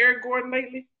you seen Eric Gordon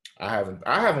lately? I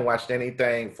haven't watched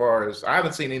anything I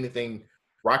haven't seen anything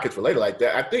Rockets related like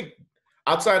that. I think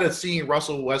outside of seeing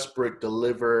Russell Westbrook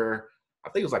deliver,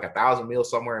 I think it was like 1,000 meals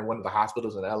somewhere in one of the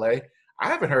hospitals in LA, I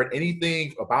haven't heard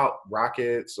anything about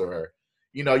Rockets or,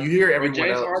 you hear everyone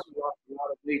James else. Harden lost a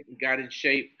lot of weight and got in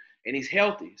shape, and he's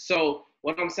healthy. So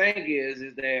what I'm saying is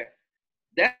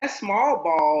that small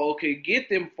ball could get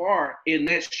them far in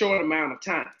that short amount of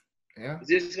time. Yeah. It's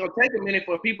just going to take a minute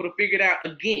for people to figure it out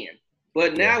again.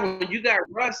 But now when you got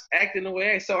Russ acting the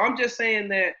way, so I'm just saying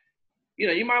that,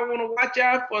 you might want to watch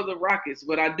out for the Rockets.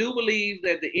 But I do believe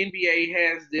that the NBA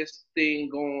has this thing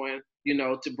going,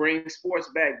 to bring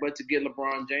sports back, but to get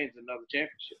LeBron James another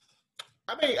championship.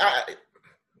 I mean,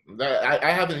 I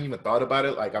haven't even thought about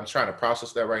it. Like, I'm trying to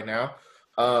process that right now.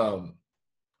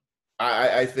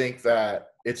 I think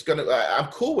that I'm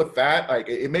cool with that. Like,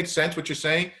 it makes sense what you're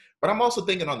saying, but I'm also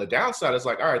thinking on the downside is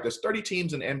like, all right, there's 30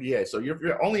 teams in the NBA. So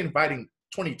you're only inviting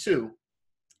 22.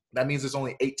 That means there's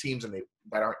only 8 teams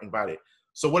that aren't invited.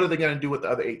 So what are they going to do with the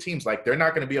other 8 teams? Like, they're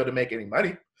not going to be able to make any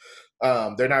money.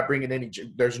 They're not bringing any.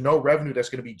 There's no revenue that's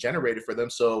going to be generated for them.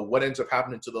 So what ends up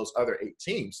happening to those other 8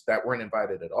 teams that weren't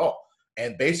invited at all?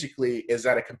 And basically, is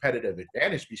that a competitive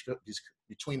advantage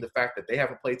between the fact that they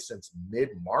haven't played since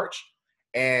mid-March?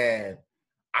 And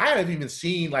I haven't even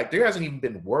seen, like, there hasn't even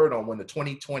been word on when the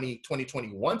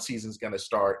 2020-2021 season is going to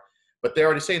start. But they're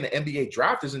already saying the NBA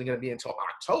draft isn't going to be until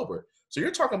October. So you're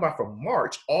talking about from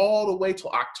March all the way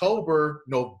till October,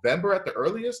 November at the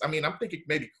earliest. I mean, I'm thinking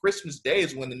maybe Christmas Day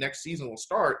is when the next season will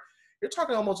start. You're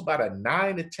talking almost about a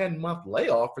 9 to 10 month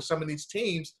layoff for some of these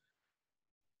teams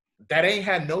that ain't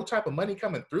had no type of money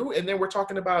coming through. And then we're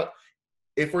talking about,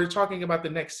 if we're talking about the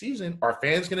next season, are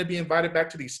fans going to be invited back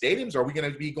to these stadiums? Are we going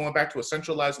to be going back to a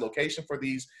centralized location for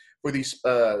these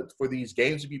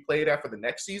games to be played at for the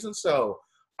next season? So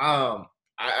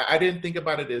I didn't think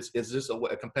about it as, is this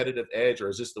a competitive edge, or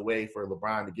is this the way for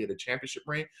LeBron to get a championship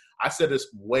ring? I said this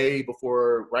way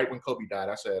before, right when Kobe died.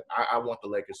 I said, I want the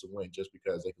Lakers to win just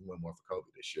because they can win more for Kobe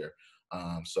this year.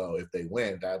 So if they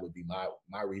win, that would be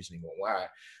my reasoning on why.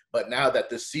 But now that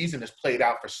this season has played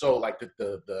out for so, like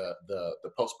the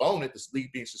postponement, this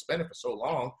league being suspended for so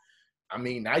long, I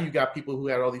mean, now you got people who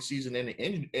had all these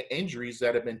season-ending injuries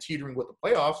that have been teetering with the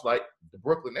playoffs, like the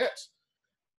Brooklyn Nets.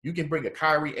 You can bring a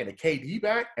Kyrie and a KD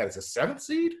back as a 7th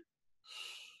seed?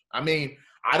 I mean,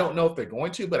 I don't know if they're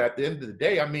going to, but at the end of the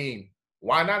day, I mean,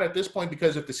 why not at this point?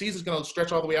 Because if the season's going to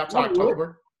stretch all the way out to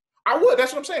October, I would.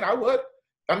 That's what I'm saying. I would.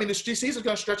 I mean, the season's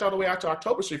going to stretch all the way out to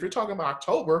October. So if you're talking about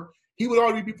October, he would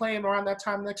already be playing around that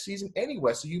time next season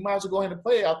anyway. So you might as well go ahead and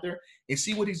play out there and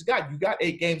see what he's got. You got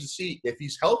 8 games to see if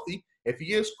he's healthy. If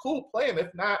he is, cool, play him.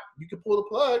 If not, you can pull the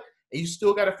plug, and you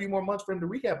still got a few more months for him to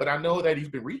rehab. But I know that he's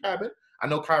been rehabbing. I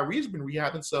know Kyrie's been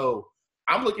rehabbing. So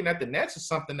I'm looking at the Nets as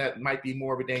something that might be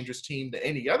more of a dangerous team than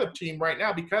any other team right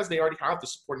now, because they already have the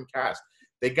supporting cast.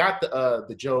 They got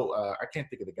the Joe, I can't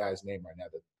think of the guy's name right now,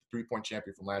 the 3-point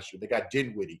champion from last year. They got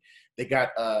Dinwiddie. They got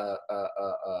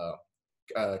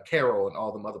Carroll and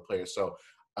all them other players. So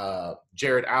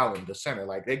Jared Allen, the center,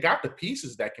 like, they got the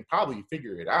pieces that can probably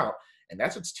figure it out. And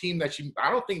that's a team that I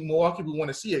don't think Milwaukee would want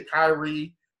to see a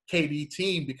Kyrie, KD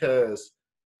team, because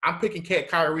I'm picking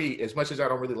Kyrie. As much as I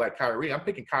don't really like Kyrie, I'm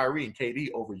picking Kyrie and KD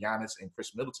over Giannis and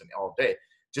Chris Middleton all day,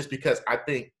 just because I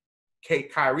think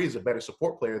Kyrie is a better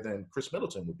support player than Chris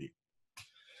Middleton would be.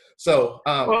 So,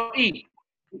 well, E,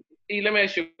 let me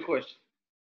ask you a question.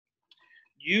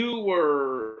 You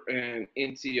were an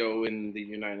NCO in the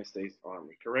United States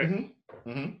Army, correct? Mm-hmm.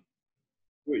 Mm-hmm.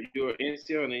 You were an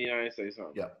NCO in the United States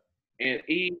Army. Yeah. And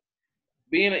E,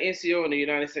 being an NCO in the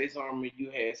United States Army, you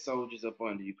had soldiers up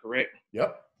under you, correct?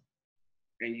 Yep.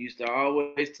 And you used to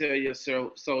always tell your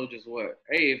soldiers what?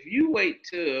 Hey, if you wait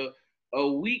till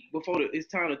a week before it's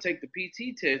time to take the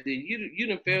PT test, then you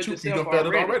done failed yourself already.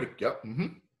 You done failed it already. Yep. Mm-hmm.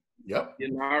 Yep. You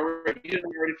done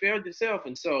already failed yourself.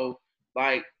 And so,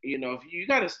 like, you know, if you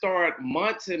got to start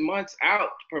months and months out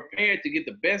prepared to get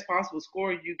the best possible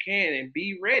score you can and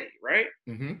be ready, right?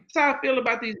 Mm-hmm. That's how I feel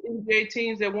about these NBA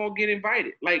teams that won't get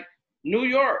invited. Like New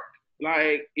York,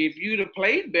 like, if you'd have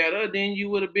played better, then you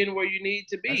would have been where you need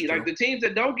to be. Like, the teams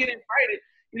that don't get invited,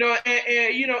 you know,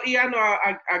 and you know, I know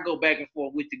I go back and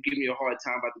forth with you, give me a hard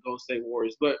time about the Golden State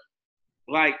Warriors, but,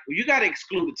 like, you got to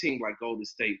exclude a team like Golden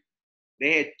State.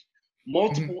 They had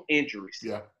multiple injuries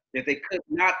that they could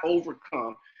not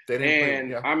overcome.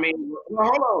 I mean,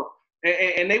 well, hold on.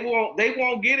 And they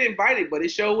won't get invited, but it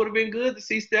sure would have been good to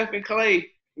see Steph and Clay,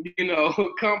 you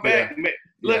know, come back.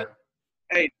 Look,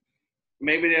 hey,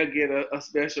 maybe they'll get a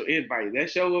special invite. That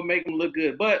show will make them look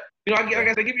good. But, you know, I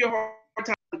guess I give you a hard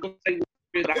time to say,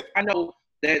 I know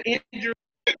that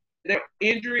they're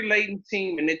injury-laden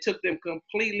team, and it took them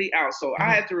completely out. So I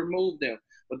had to remove them.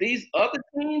 But these other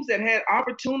teams that had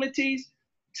opportunities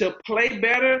to play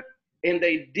better and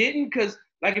they didn't, because,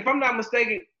 like, if I'm not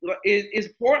mistaken, is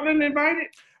Portland invited?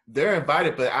 They're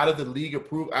invited, but out of the league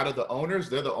approved, out of the owners,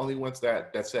 they're the only ones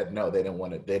that said no, they didn't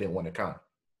want to come.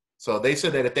 So they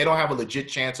said that if they don't have a legit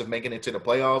chance of making it to the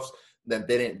playoffs, then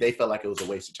they felt like it was a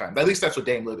waste of time. At least that's what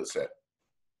Dame Lillard said.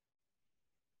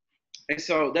 And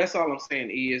so that's all I'm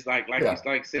saying, E, is like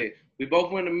I said, we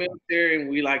both went in the military, and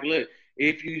we like, look,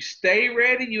 if you stay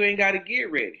ready, you ain't got to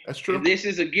get ready. That's true. And this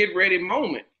is a get ready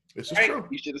moment. This is true.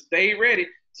 You should have stayed ready.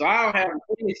 So I don't have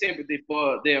any sympathy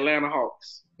for the Atlanta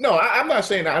Hawks. No, I'm not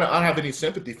saying I don't have any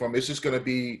sympathy for them. It's just going to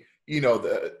be, you know,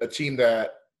 a team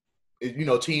that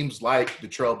teams like the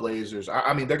Trailblazers,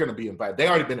 I mean, they're going to be invited. They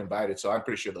already been invited, so I'm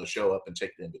pretty sure they'll show up and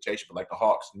take the invitation. But like the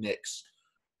Hawks, Knicks,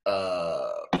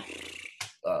 the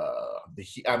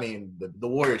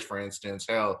Warriors, for instance,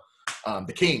 hell,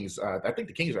 the Kings. I think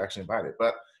the Kings are actually invited.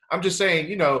 But I'm just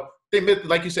saying,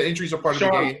 like you said, injuries are part of the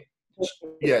game.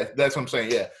 Yeah, that's what I'm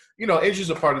saying. Yeah, injuries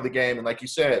are part of the game, and like you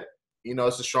said,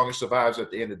 it's the strongest survives at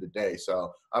the end of the day.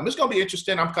 So it's going to be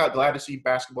interesting. I'm kind of glad to see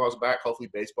basketball's back. Hopefully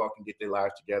baseball can get their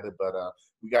lives together. But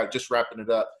we got just wrapping it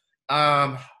up.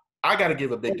 I got to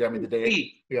give a big dummy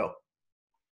today. Yo.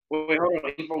 Wait, hold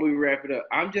on. Before we wrap it up,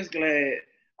 I'm just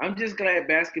glad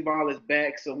basketball is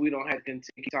back, so we don't have to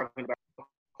continue talking about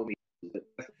Kobe.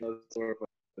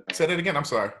 Say that again. I'm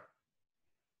sorry.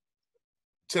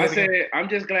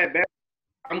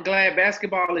 I'm glad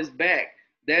basketball is back.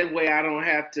 That way I don't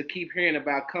have to keep hearing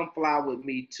about Come Fly With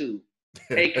Me Too,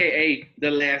 a.k.a. The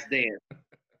Last Dance.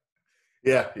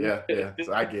 Yeah.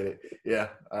 So I get it. Yeah.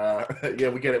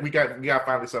 We get it. We got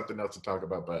finally something else to talk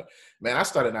about. But, man, I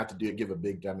started not to give a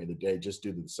big dummy today just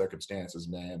due to the circumstances,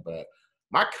 man. But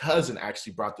my cousin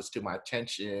actually brought this to my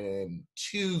attention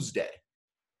Tuesday.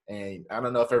 And I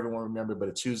don't know if everyone remembered, but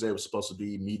a Tuesday was supposed to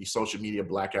be social media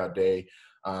blackout day.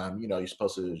 You're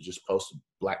supposed to just post a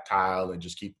black tile and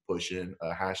just keep pushing.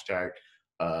 Hashtag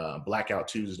Blackout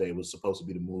Tuesday was supposed to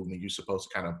be the movement. You're supposed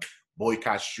to kind of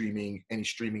boycott any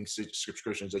streaming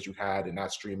subscriptions that you had and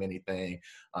not stream anything,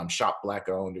 shop black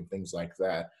owned and things like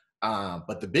that.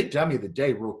 But the big dummy of the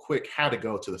day, real quick, had to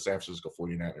go to the San Francisco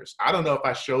 49ers. I don't know if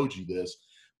I showed you this,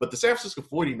 but the San Francisco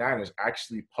 49ers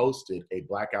actually posted a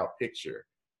blackout picture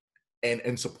and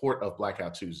in support of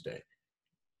Blackout Tuesday.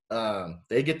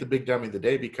 They get the big dummy of the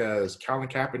day because Colin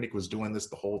Kaepernick was doing this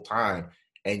the whole time,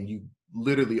 and you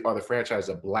literally are the franchise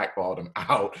that blackballed him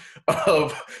out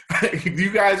of.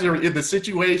 You guys are in the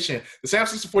situation. The San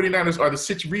Francisco 49ers are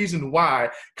the reason why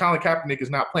Colin Kaepernick is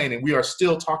not playing, and we are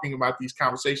still talking about these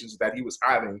conversations that he was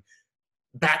having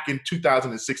back in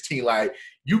 2016. Like,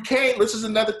 you can't, this is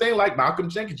another thing like Malcolm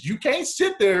Jenkins, you can't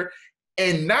sit there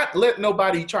and not let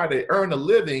nobody try to earn a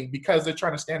living because they're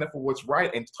trying to stand up for what's right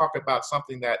and talk about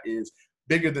something that is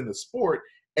bigger than the sport,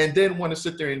 and then want to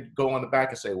sit there and go on the back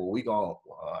and say,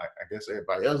 I guess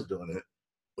everybody else is doing it.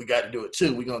 We got to do it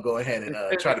too. We're going to go ahead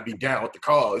and try to be down with the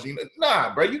cause.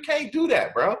 Nah, bro, you can't do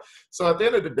that, bro. So at the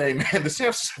end of the day, man, the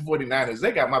San Francisco 49ers,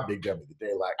 they got my big dummy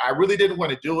today. Like, I really didn't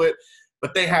want to do it,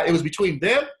 but it was between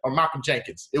them or Malcolm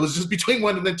Jenkins. It was just between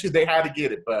one of them two. They had to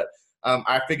get it, but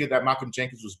I figured that Malcolm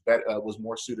Jenkins was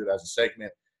more suited as a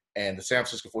segment, and the San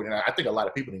Francisco 49ers, I think a lot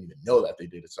of people didn't even know that they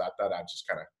did it, so I thought I'd just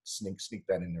kind of sneak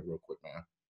that in there real quick, man.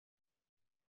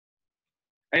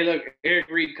 Hey, look, Eric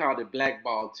Reed called it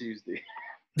Blackball Tuesday.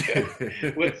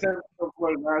 What San Francisco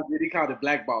 49ers did, he called it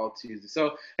Blackball Tuesday.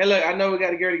 So, hey, look, I know we got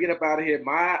to get up out of here.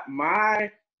 My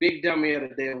big dummy of the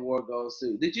day award goes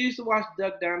to. Did you used to watch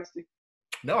Duck Dynasty?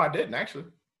 No, I didn't, actually.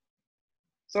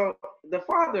 So the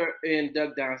father in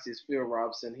Duck Dynasty is Phil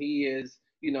Robinson. He is,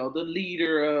 the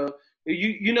leader of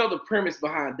the premise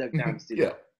behind Duck Dynasty.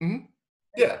 Yeah. Mm-hmm.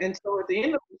 Yeah. And so at the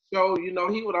end of the show,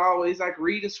 he would always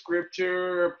read a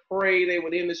scripture, pray. They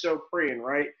would end the show praying,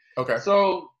 right? Okay.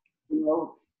 So,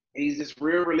 he's this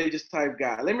real religious type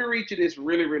guy. Let me read you this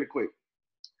really, really quick.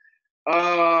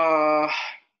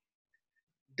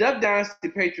 Duck Dynasty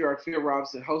patriarch Phil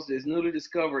Robinson hosted his newly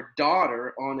discovered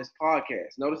daughter on his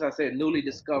podcast. Notice I said newly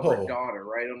discovered daughter,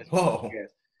 right, on his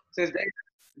podcast. Says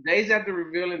days after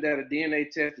revealing that a DNA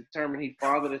test determined he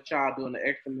fathered a child during an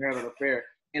extramarital affair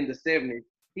in the 70s,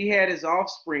 he had his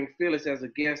offspring, Phyllis, as a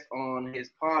guest on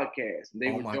his podcast. And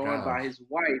they were joined by his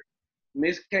wife,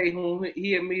 Miss K, whom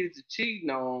he admitted to cheating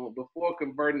on before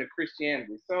converting to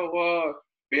Christianity. So,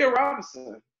 Phil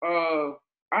Robinson, I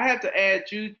have to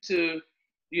add you to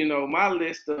my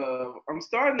list of, I'm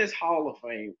starting this Hall of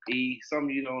Fame, E. Some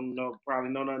of you don't know, probably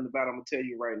know nothing about it. I'm going to tell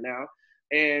you right now.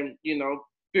 And,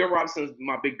 Phil Robinson's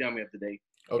my big dummy of the day.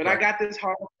 Okay. But I got this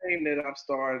Hall of Fame that I'm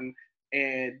starting.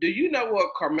 And do you know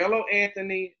what Carmelo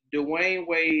Anthony, Dwayne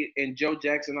Wade, and Joe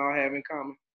Jackson all have in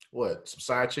common? What, some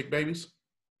side chick babies?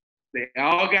 They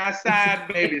all got side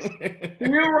babies.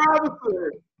 Phil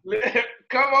Robinson,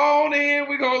 come on in.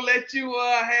 We're going to let you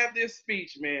have this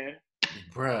speech, man.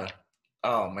 Bruh.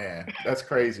 Oh, man. That's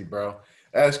crazy, bro.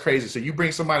 That's crazy. So you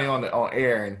bring somebody on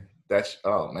air, and that's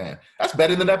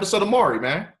better than an episode of Maury,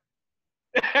 man.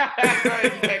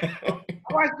 I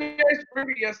watched Jerry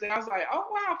Springer yesterday. I was like, oh,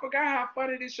 wow, I forgot how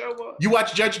funny this show was. You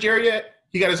watch Judge Jerry yet?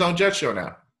 He got his own Judge show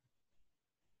now.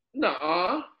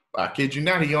 Nuh-uh. I kid you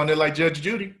not. He on there like Judge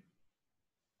Judy.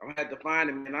 I'm going to have to find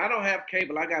him, man. I don't have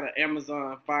cable. I got an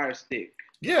Amazon Fire Stick.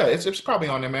 Yeah, it's probably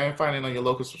on there, man. Find it on your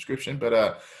local subscription.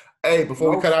 But Hey, before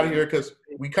we No cut out of fun. here, because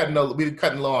we cutting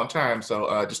low on time.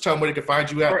 So just tell them where they can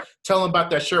find you at. Tell them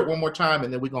about that shirt one more time,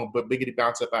 and then we're gonna biggity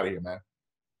bounce up out of here, man.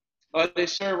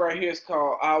 This shirt right here is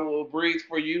called "I Will Breathe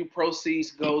for You."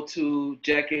 Proceeds go to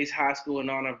Jack Yates High School in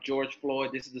honor of George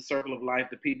Floyd. This is the circle of life.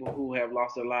 The people who have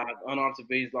lost their lives, unarmed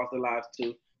civilians lost their lives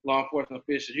to law enforcement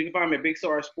officials. You can find me at Big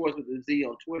Star Sports with a Z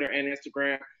on Twitter and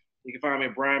Instagram. You can find me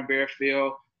at Brian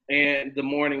Bearfield and The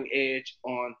Morning Edge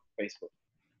on Facebook.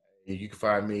 You can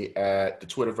find me at the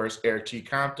Twitterverse, Eric T.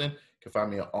 Compton. You can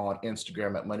find me on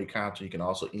Instagram at Money Compton. You can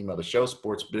also email the show,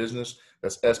 Sports Business.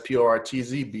 That's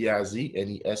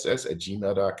SPORTZBIZNESS at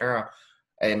gmail.com.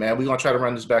 Hey, man, we're going to try to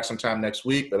run this back sometime next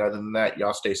week. But other than that,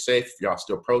 y'all stay safe. Y'all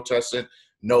still protesting.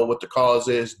 Know what the cause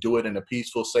is. Do it in a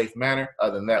peaceful, safe manner.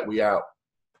 Other than that, we out.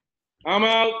 I'm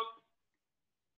out.